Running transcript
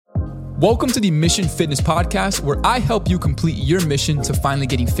Welcome to the Mission Fitness Podcast, where I help you complete your mission to finally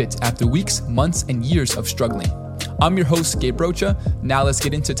getting fit after weeks, months, and years of struggling. I'm your host, Gabe Rocha. Now let's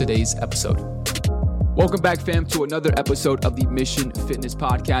get into today's episode. Welcome back, fam, to another episode of the Mission Fitness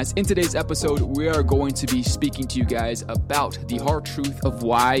Podcast. In today's episode, we are going to be speaking to you guys about the hard truth of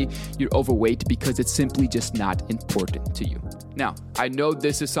why you're overweight, because it's simply just not important to you. Now, I know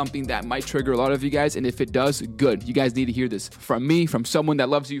this is something that might trigger a lot of you guys, and if it does, good. You guys need to hear this from me, from someone that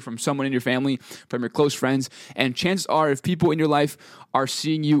loves you, from someone in your family, from your close friends. And chances are, if people in your life are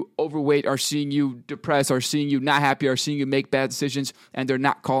seeing you overweight, are seeing you depressed, are seeing you not happy, are seeing you make bad decisions, and they're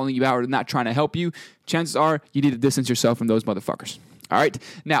not calling you out or not trying to help you, chances are you need to distance yourself from those motherfuckers. All right.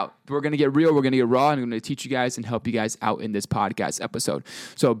 Now, we're going to get real. We're going to get raw. And I'm going to teach you guys and help you guys out in this podcast episode.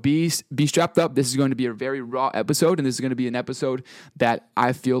 So be strapped up. This is going to be a very raw episode. And this is going to be an episode that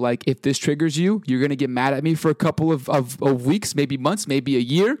I feel like if this triggers you, you're going to get mad at me for a couple of weeks, maybe months, maybe a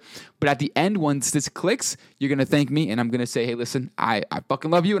year. But at the end, once this clicks, you're going to thank me. And I'm going to say, hey, listen, I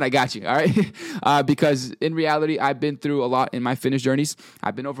fucking love you and I got you. All right. Because in reality, I've been through a lot in my fitness journeys.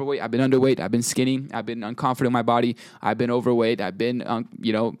 I've been overweight. I've been underweight. I've been skinny. I've been unconfident in my body. I've been overweight. I've been,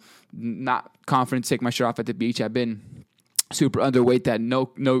 not confident to take my shirt off at the beach. I've been super underweight that no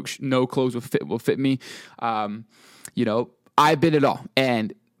clothes will fit me. I've been it all.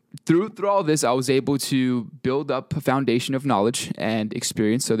 And through all this, I was able to build up a foundation of knowledge and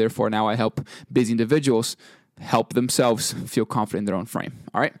experience. So therefore, now I help busy individuals help themselves feel confident in their own frame.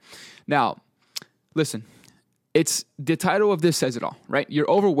 All right. Now, listen. It's the title of this says it all, right? You're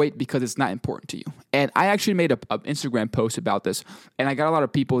overweight because it's not important to you. And I actually made an Instagram post about this, and I got a lot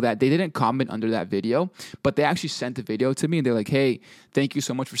of people that they didn't comment under that video, but they actually sent the video to me, and they're like, hey, thank you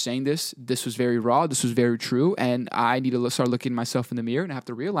so much for saying this. This was very raw. This was very true, and I need to start looking at myself in the mirror, and I have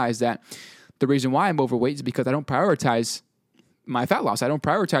to realize that the reason why I'm overweight is because I don't prioritize my fat loss. I don't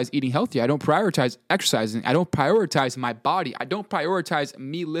prioritize eating healthy. I don't prioritize exercising. I don't prioritize my body. I don't prioritize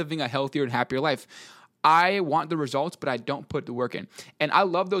me living a healthier and happier life. I want the results, but I don't put the work in. And I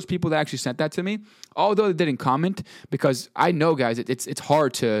love those people that actually sent that to me, although they didn't comment, because I know, guys, it's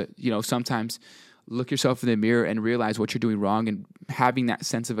hard to, sometimes look yourself in the mirror and realize what you're doing wrong and having that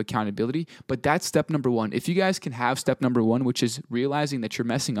sense of accountability. But that's step number one. If you guys can have step number one, which is realizing that you're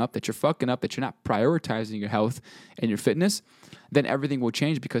messing up, that you're fucking up, that you're not prioritizing your health and your fitness, then everything will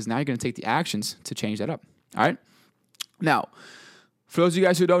change, because now you're going to take the actions to change that up. All right. Now, for those of you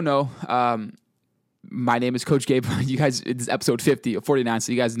guys who don't know, my name is Coach Gabe. You guys, it's episode 50 or 49,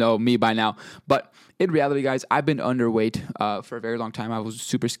 so you guys know me by now. But in reality, guys, I've been underweight for a very long time. I was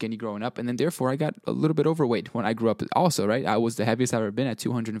super skinny growing up, and then therefore I got a little bit overweight when I grew up also, right? I was the heaviest I've ever been at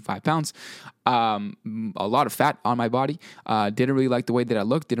 205 pounds. A lot of fat on my body. Didn't really like the way that I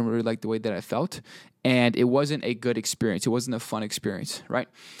looked. Didn't really like the way that I felt. And it wasn't a good experience. It wasn't a fun experience, right?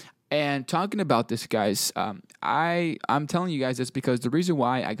 And talking about this, guys, I'm telling you guys this because the reason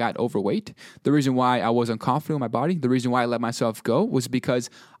why I got overweight, the reason why I was unconfident in my body, the reason why I let myself go was because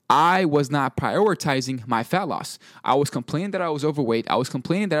I was not prioritizing my fat loss. I was complaining that I was overweight. I was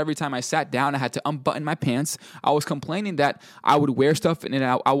complaining that every time I sat down, I had to unbutton my pants. I was complaining that I would wear stuff and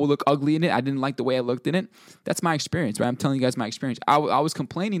I would look ugly in it. I didn't like the way I looked in it. That's my experience, right? I'm telling you guys my experience. I was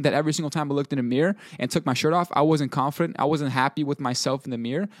complaining that every single time I looked in a mirror and took my shirt off, I wasn't confident. I wasn't happy with myself in the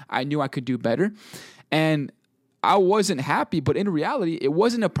mirror. I knew I could do better. And I wasn't happy, but in reality, it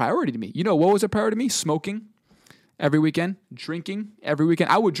wasn't a priority to me. You know what was a priority to me? Smoking every weekend, drinking every weekend.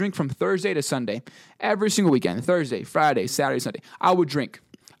 I would drink from Thursday to Sunday, every single weekend, Thursday, Friday, Saturday, Sunday. I would drink.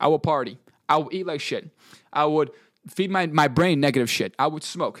 I would party. I would eat like shit. I would feed my brain negative shit. I would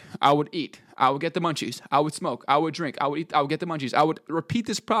smoke. I would eat. I would get the munchies. I would smoke. I would drink. I would eat. I would get the munchies. I would repeat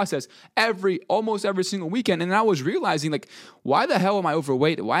this process almost every single weekend. And I was realizing, like, why the hell am I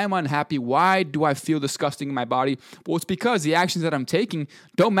overweight? Why am I unhappy? Why do I feel disgusting in my body? Well, it's because the actions that I'm taking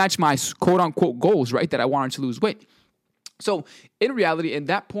don't match my quote unquote goals, right? That I wanted to lose weight. So in reality, in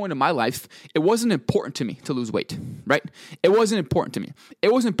that point in my life, it wasn't important to me to lose weight, right? It wasn't important to me.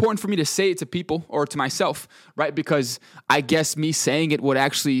 It wasn't important for me to say it to people or to myself, right? Because I guess me saying it would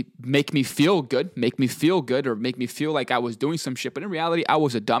actually make me feel good, or make me feel like I was doing some shit. But in reality, I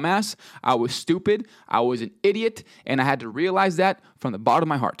was a dumbass. I was stupid. I was an idiot. And I had to realize that from the bottom of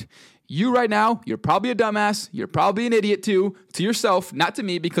my heart. You right now, you're probably a dumbass. You're probably an idiot too, to yourself, not to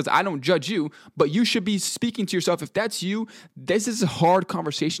me because I don't judge you, but you should be speaking to yourself. If that's you, this is a hard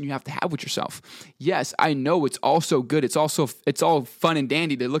conversation you have to have with yourself. Yes, I know it's also good. It's all fun and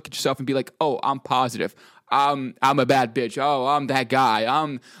dandy to look at yourself and be like, oh, I'm positive. I'm a bad bitch. Oh, I'm that guy.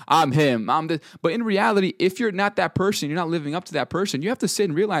 I'm him. I'm this. But in reality, if you're not that person, you're not living up to that person, you have to sit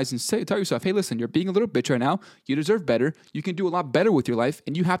and realize and tell yourself, hey, listen, you're being a little bitch right now. You deserve better. You can do a lot better with your life,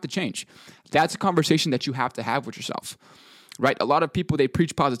 and you have to change. That's a conversation that you have to have with yourself. Right? A lot of people, they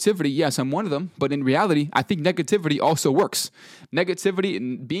preach positivity. Yes, I'm one of them. But in reality, I think negativity also works. Negativity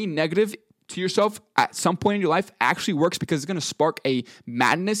and being negative to yourself at some point in your life actually works because it's going to spark a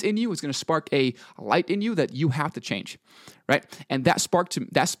madness in you. It's going to spark a light in you that you have to change. Right? And that sparked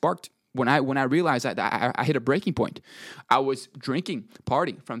when I realized that I hit a breaking point. I was drinking,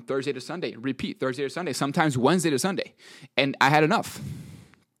 partying from Thursday to Sunday, repeat Thursday to Sunday, sometimes Wednesday to Sunday. And I had enough.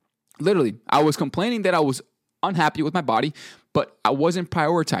 Literally, I was complaining that I was unhappy with my body, but I wasn't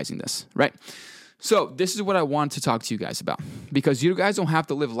prioritizing this, right? So this is what I wanted to talk to you guys about, because you guys don't have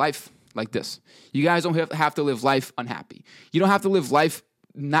to live life like this. You guys don't have to live life unhappy. You don't have to live life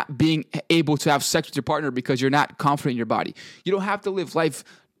not being able to have sex with your partner because you're not confident in your body. You don't have to live life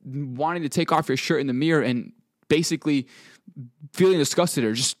wanting to take off your shirt in the mirror and basically feeling disgusted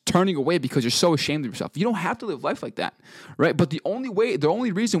or just turning away because you're so ashamed of yourself. You don't have to live life like that, right? But the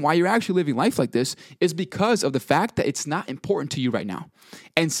only reason why you're actually living life like this is because of the fact that it's not important to you right now.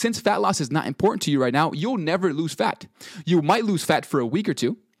 And since fat loss is not important to you right now, you'll never lose fat. You might lose fat for a week or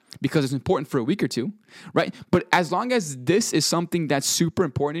two because it's important for a week or two, right? But as long as this is something that's super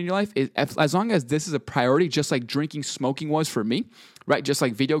important in your life, as long as this is a priority, just like drinking, smoking was for me, right? Just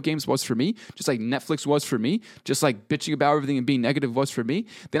like video games was for me, just like Netflix was for me, just like bitching about everything and being negative was for me,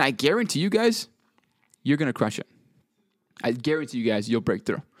 then I guarantee you guys, you're going to crush it. I guarantee you guys, you'll break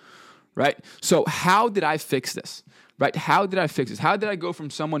through, right? So how did I fix this? Right? How did I fix this? How did I go from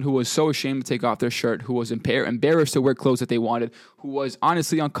someone who was so ashamed to take off their shirt, who was embarrassed to wear clothes that they wanted, who was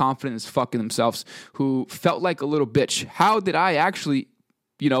honestly unconfident as fucking themselves, who felt like a little bitch? How did I actually,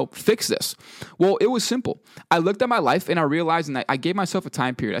 fix this? Well, it was simple. I looked at my life and I realized, and I gave myself a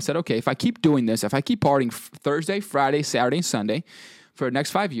time period. I said, okay, if I keep doing this, if I keep partying Thursday, Friday, Saturday, and Sunday for the next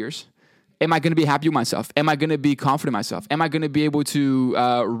 5 years, am I going to be happy with myself? Am I going to be confident in myself? Am I going to be able to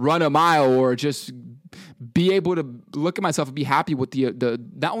run a mile or just be able to look at myself and be happy with the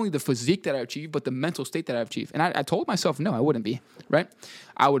not only the physique that I achieved, but the mental state that I've achieved? And I told myself, no, I wouldn't be, right?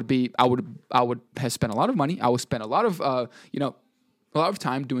 I would have spent a lot of money. I would spend a lot of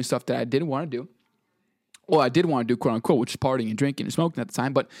time doing stuff that I didn't want to do. Well, I did want to do, quote unquote, which is partying and drinking and smoking at the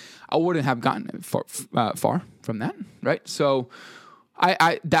time, but I wouldn't have gotten far from that, right? So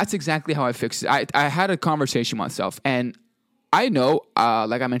I that's exactly how I fixed it. I had a conversation with myself, and I know,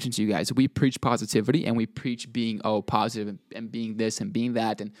 like I mentioned to you guys, we preach positivity and we preach being positive and being this and being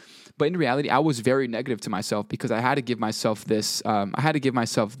that, but in reality, I was very negative to myself because I had to give myself this.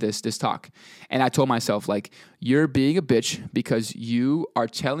 This talk, and I told myself, like, you're being a bitch because you are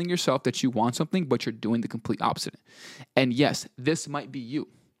telling yourself that you want something, but you're doing the complete opposite. And yes, this might be you.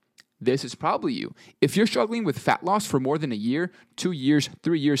 This is probably you. If you're struggling with fat loss for more than a year, 2 years,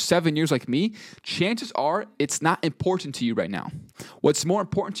 3 years, 7 years like me, chances are it's not important to you right now. What's more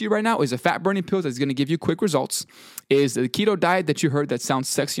important to you right now is a fat burning pill that's going to give you quick results, is the keto diet that you heard that sounds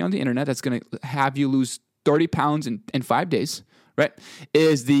sexy on the internet that's going to have you lose 30 pounds in 5 days, right?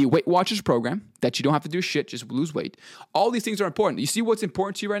 Is the Weight Watchers program that you don't have to do shit, just lose weight. All these things are important. You see what's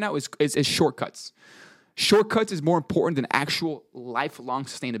important to you right now is shortcuts. Shortcuts is more important than actual lifelong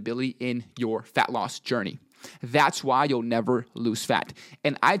sustainability in your fat loss journey. That's why you'll never lose fat.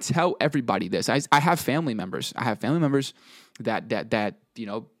 And I tell everybody this. I have family members. That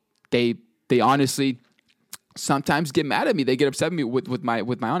they honestly sometimes get mad at me. They get upset with me with my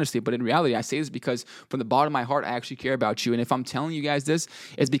honesty. But in reality, I say this because from the bottom of my heart, I actually care about you. And if I'm telling you guys this,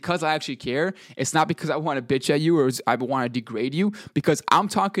 it's because I actually care. It's not because I want to bitch at you or I want to degrade you, because I'm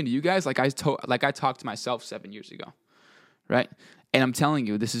talking to you guys like I talked to myself 7 years ago, right? And I'm telling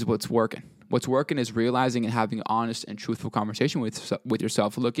you, this is what's working. What's working is realizing and having an honest and truthful conversation with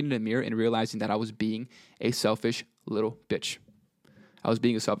yourself, looking in the mirror and realizing that I was being a selfish little bitch.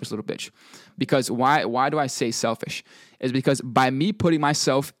 Because why do I say selfish? Is because by me putting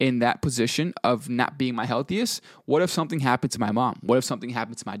myself in that position of not being my healthiest, what if something happened to my mom? What if something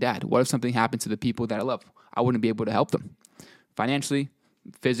happened to my dad? What if something happened to the people that I love? I wouldn't be able to help them financially,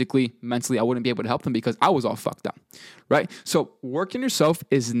 physically, mentally. I wouldn't be able to help them because I was all fucked up, right? So working yourself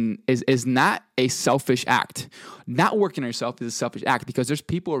is not a selfish act. Not working on yourself is a selfish act because there's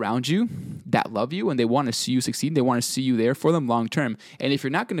people around you that love you and they want to see you succeed. They want to see you there for them long term. And if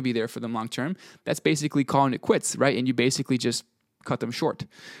you're not going to be there for them long term, that's basically calling it quits, right? And you basically just cut them short,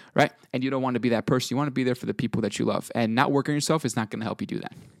 right? And you don't want to be that person. You want to be there for the people that you love. And not working on yourself is not going to help you do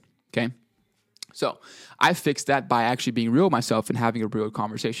that, okay? So I fixed that by actually being real with myself and having a real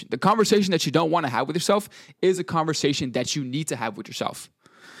conversation. The conversation that you don't want to have with yourself is a conversation that you need to have with yourself.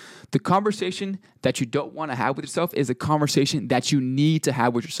 The conversation that you don't want to have with yourself is a conversation that you need to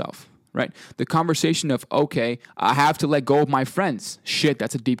have with yourself, right? The conversation of, okay, I have to let go of my friends. Shit,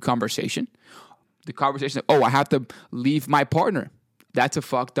 that's a deep conversation. The conversation of, oh, I have to leave my partner. That's a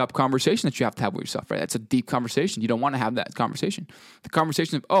fucked up conversation that you have to have with yourself, right? That's a deep conversation. You don't want to have that conversation. The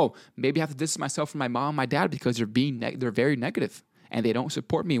conversation of, oh, maybe I have to distance myself from my mom and my dad because they're very negative and they don't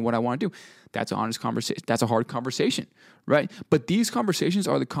support me in what I want to do. That's an honest conversation. That's a hard conversation, right? But these conversations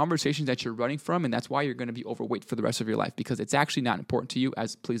are the conversations that you're running from, and that's why you're going to be overweight for the rest of your life, because it's actually not important to you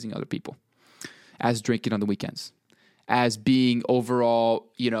as pleasing other people, as drinking on the weekends, as being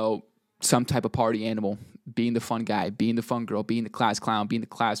overall, some type of party animal, being the fun guy, being the fun girl, being the class clown, being the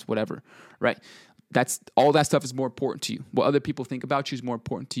class whatever, right? That's all that stuff is more important to you. What other people think about you is more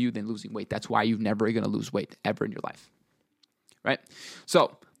important to you than losing weight. That's why you're never going to lose weight ever in your life, right?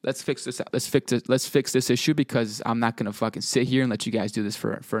 So let's fix this out. Let's fix this issue, because I'm not going to fucking sit here and let you guys do this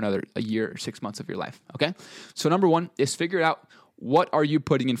for another a year or 6 months of your life, okay? So number one is figure out, what are you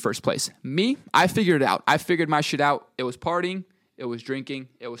putting in first place? Me, I figured it out. I figured my shit out. It was partying, it was drinking,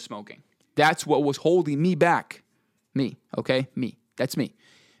 it was smoking. That's what was holding me back. Me, okay? Me. That's me.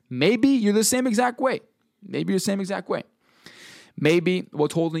 Maybe you're the same exact way. Maybe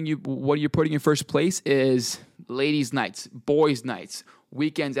what's holding you, what you're putting in first place is ladies' nights, boys' nights,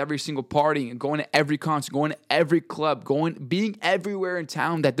 weekends, every single party, going to every concert, going to every club, being everywhere in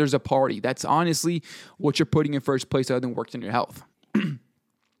town that there's a party. That's honestly what you're putting in first place, other than working on your health.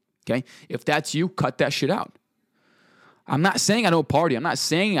 Okay? If that's you, cut that shit out. I'm not saying I don't party. I'm not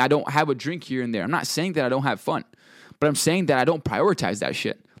saying I don't have a drink here and there. I'm not saying that I don't have fun. But I'm saying that I don't prioritize that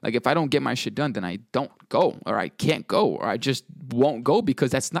shit. Like, if I don't get my shit done, then I don't go, or I can't go, or I just won't go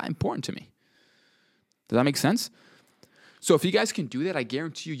because that's not important to me. Does that make sense? So if you guys can do that, I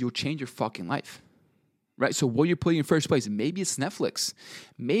guarantee you'll change your fucking life. Right? So what you're putting in first place, maybe it's Netflix.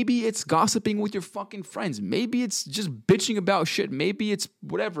 Maybe it's gossiping with your fucking friends. Maybe it's just bitching about shit. Maybe it's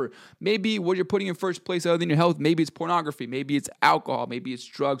whatever. Maybe what you're putting in first place other than your health, maybe it's pornography. Maybe it's alcohol. Maybe it's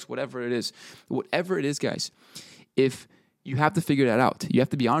drugs, whatever it is. Whatever it is, guys, if you have to figure that out. You have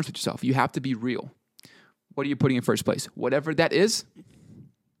to be honest with yourself. You have to be real. What are you putting in first place? Whatever that is,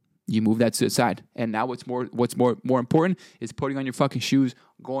 you move that to the side. And now what's more important is putting on your fucking shoes,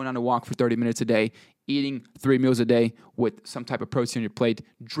 going on a walk for 30 minutes a day, eating 3 meals a day with some type of protein on your plate,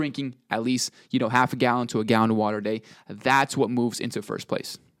 drinking at least, half a gallon to a gallon of water a day. That's what moves into first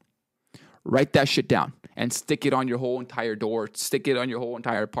place. Write that shit down and stick it on your whole entire door. Stick it on your whole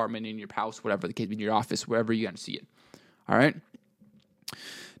entire apartment, in your house, whatever the case, in your office, wherever you're going to see it. All right?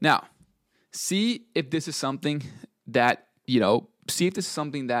 Now, see if this is something that,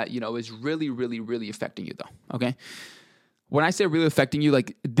 is really, really, really affecting you, though. Okay? When I say really affecting you,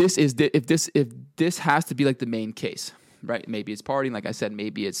 like, if this has to be like the main case, right? Maybe it's partying, like I said,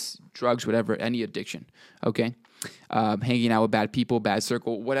 maybe it's drugs, whatever, any addiction, okay? Hanging out with bad people, bad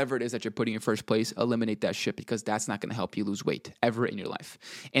circle, whatever it is that you're putting in first place, eliminate that shit, because that's not going to help you lose weight ever in your life.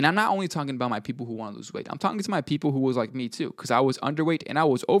 And I'm not only talking about my people who want to lose weight. I'm talking to my people who was like me too, because I was underweight and I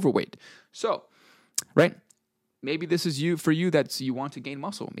was overweight. So, right? Maybe this is for you that you want to gain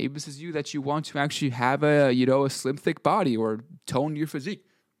muscle. Maybe this is you that you want to actually have a slim, thick body, or tone your physique.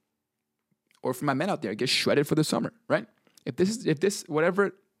 Or for my men out there, get shredded for the summer, right? If this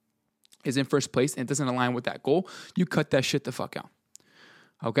whatever is in first place and it doesn't align with that goal, you cut that shit the fuck out.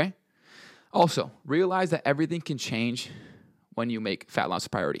 Okay? Also, realize that everything can change when you make fat loss a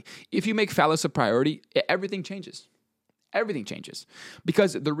priority. If you make fat loss a priority, everything changes. Everything changes.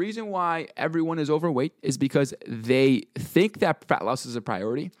 Because the reason why everyone is overweight is because they think that fat loss is a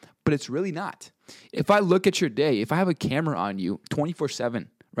priority, but it's really not. If I look at your day, if I have a camera on you 24/7,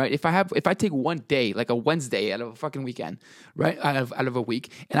 right? If I take one day, like a Wednesday out of a fucking weekend, right? Out of a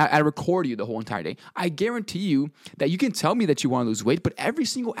week, and I record you the whole entire day, I guarantee you that you can tell me that you want to lose weight, but every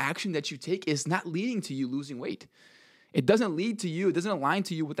single action that you take is not leading to you losing weight. It doesn't lead to you. It doesn't align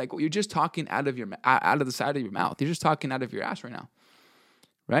to you with that goal. You're just talking out of the side of your mouth. You're just talking out of your ass right now,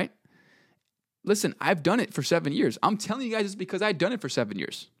 right? Listen, I've done it for 7 years. I'm telling you guys this because I've done it for 7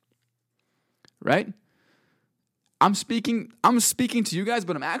 years, right? I'm speaking to you guys,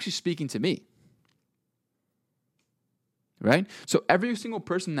 but I'm actually speaking to me, right? So every single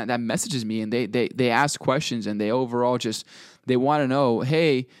person that messages me and they ask questions and they overall they want to know,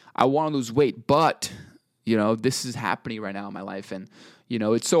 hey, I want to lose weight, but this is happening right now in my life. And,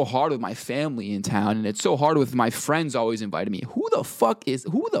 it's so hard with my family in town. And it's so hard with my friends always inviting me. What the fuck is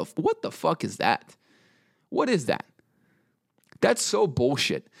that? What is that? That's so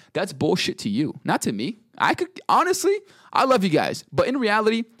bullshit. That's bullshit to you, not to me. Honestly, I love you guys. But in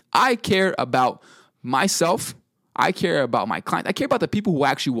reality, I care about myself. I care about my clients. I care about the people who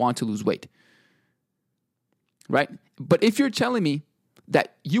actually want to lose weight. Right? But if you're telling me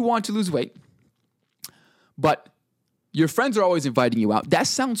that you want to lose weight, but your friends are always inviting you out, that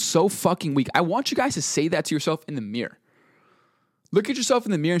sounds so fucking weak. I want you guys to say that to yourself in the mirror. Look at yourself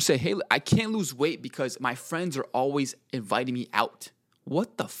in the mirror and say, hey, I can't lose weight because my friends are always inviting me out.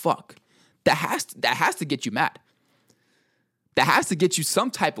 What the fuck? That has to get you mad. That has to get you some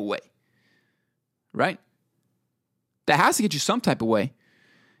type of way. Right? That has to get you some type of way.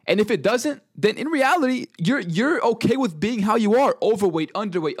 And if it doesn't, then in reality, you're okay with being how you are. Overweight,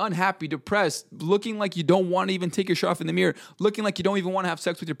 underweight, unhappy, depressed, looking like you don't want to even take your shot off in the mirror, looking like you don't even want to have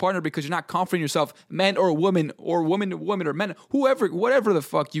sex with your partner because you're not confident in yourself, man or woman or woman or men, whoever, whatever the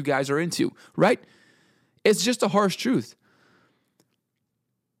fuck you guys are into, right? It's just a harsh truth.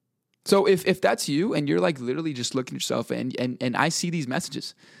 So if that's you and you're like literally just looking at yourself and I see these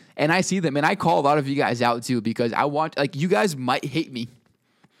messages and I see them and I call a lot of you guys out too because I want, like, you guys might hate me.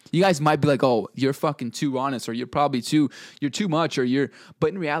 You guys might be like, oh, you're fucking too honest, or you're too much, but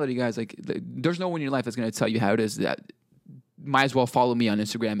in reality, guys, like, there's no one in your life that's going to tell you how it is. That might as well follow me on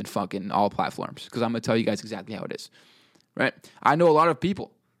Instagram and fucking all platforms, because I'm going to tell you guys exactly how it is, right? I know a lot of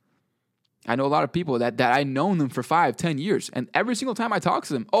people that I've known them for 5-10 years, and every single time I talk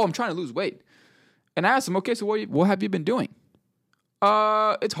to them, oh, I'm trying to lose weight. And I ask them, okay, so what have you been doing?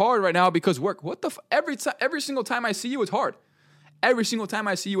 It's hard right now because work. What the every single time I see you, it's hard. Every single time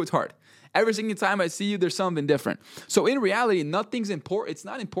I see you, it's hard. Every single time I see you, there's something different. So in reality, nothing's important. It's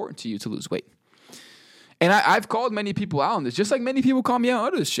not important to you to lose weight. And I've called many people out on this, just like many people call me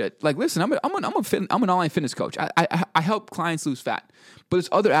out on this shit. Like, listen, I'm an online fitness coach. I help clients lose fat. But there's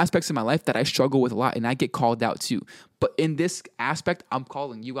other aspects of my life that I struggle with a lot, and I get called out too. But in this aspect, I'm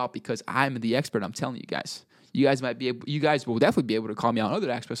calling you out because I'm the expert. I'm telling you guys. You guys will definitely be able to call me out on other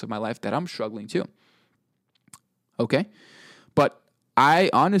aspects of my life that I'm struggling too. Okay? But I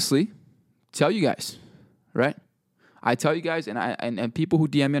honestly tell you guys, right? I tell you guys, and people who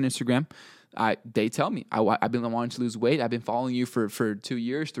DM me on Instagram, they tell me, I've been wanting to lose weight. I've been following you for 2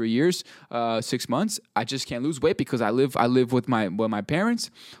 years, 3 years, 6 months. I just can't lose weight because I live with my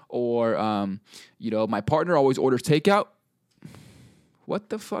parents, or my partner always orders takeout. What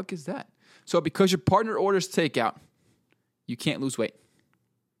the fuck is that? So because your partner orders takeout, you can't lose weight.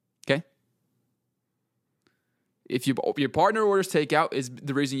 Okay? If your partner orders takeout is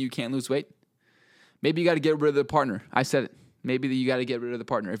the reason you can't lose weight, maybe you got to get rid of the partner. I said it. Maybe you got to get rid of the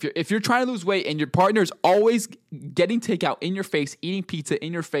partner. If you're trying to lose weight and your partner is always getting takeout in your face, eating pizza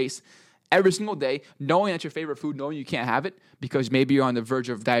in your face every single day, knowing that's your favorite food, knowing you can't have it because maybe you're on the verge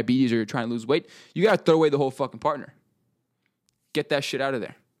of diabetes or you're trying to lose weight, you got to throw away the whole fucking partner. Get that shit out of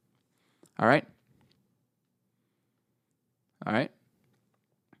there. All right? All right?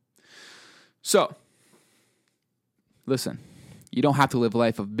 So, listen, you don't have to live a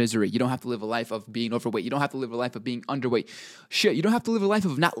life of misery. You don't have to live a life of being overweight. You don't have to live a life of being underweight. Shit, you don't have to live a life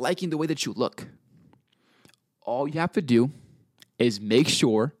of not liking the way that you look. All you have to do is make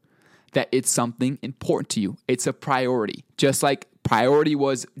sure that it's something important to you. It's a priority. Just like priority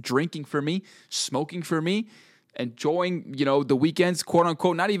was drinking for me, smoking for me, enjoying, the weekends, quote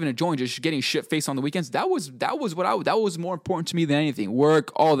unquote, not even enjoying, just getting shit-faced on the weekends. That was more important to me than anything.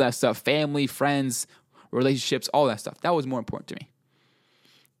 Work, all that stuff, family, friends, relationships, all that stuff. That was more important to me.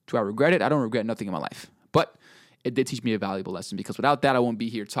 Do I regret it? I don't regret nothing in my life. But it did teach me a valuable lesson, because without that, I won't be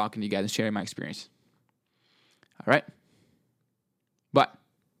here talking to you guys and sharing my experience. All right? But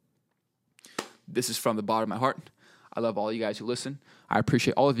this is from the bottom of my heart. I love all you guys who listen. I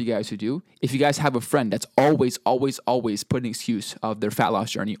appreciate all of you guys who do. If you guys have a friend that's always putting an excuse of their fat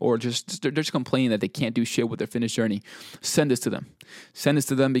loss journey, or they're just complaining that they can't do shit with their fitness journey, send this to them. Send this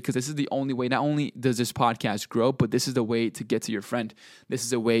to them, because this is the only way. Not only does this podcast grow, but this is the way to get to your friend. This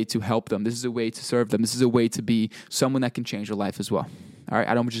is a way to help them. This is a way to serve them. This is a way to be someone that can change your life as well. All right,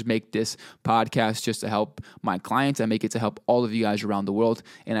 I don't just make this podcast just to help my clients. I make it to help all of you guys around the world,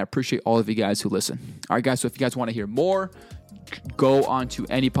 and I appreciate all of you guys who listen. All right, guys, so if you guys want to hear more, go on to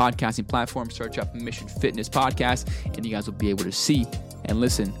any podcasting platform, search up Mission Fitness Podcast, and you guys will be able to see and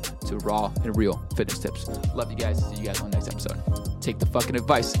listen to raw and real fitness tips. Love you guys. See you guys on the next episode. Take the fucking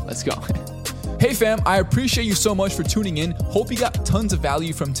advice. Let's go. Hey fam, I appreciate you so much for tuning in. Hope you got tons of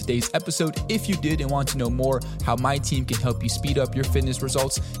value from today's episode. If you did and want to know more how my team can help you speed up your fitness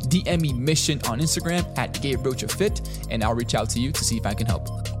results, DM me Mission on Instagram at GabeRochaFit, and I'll reach out to you to see if I can help.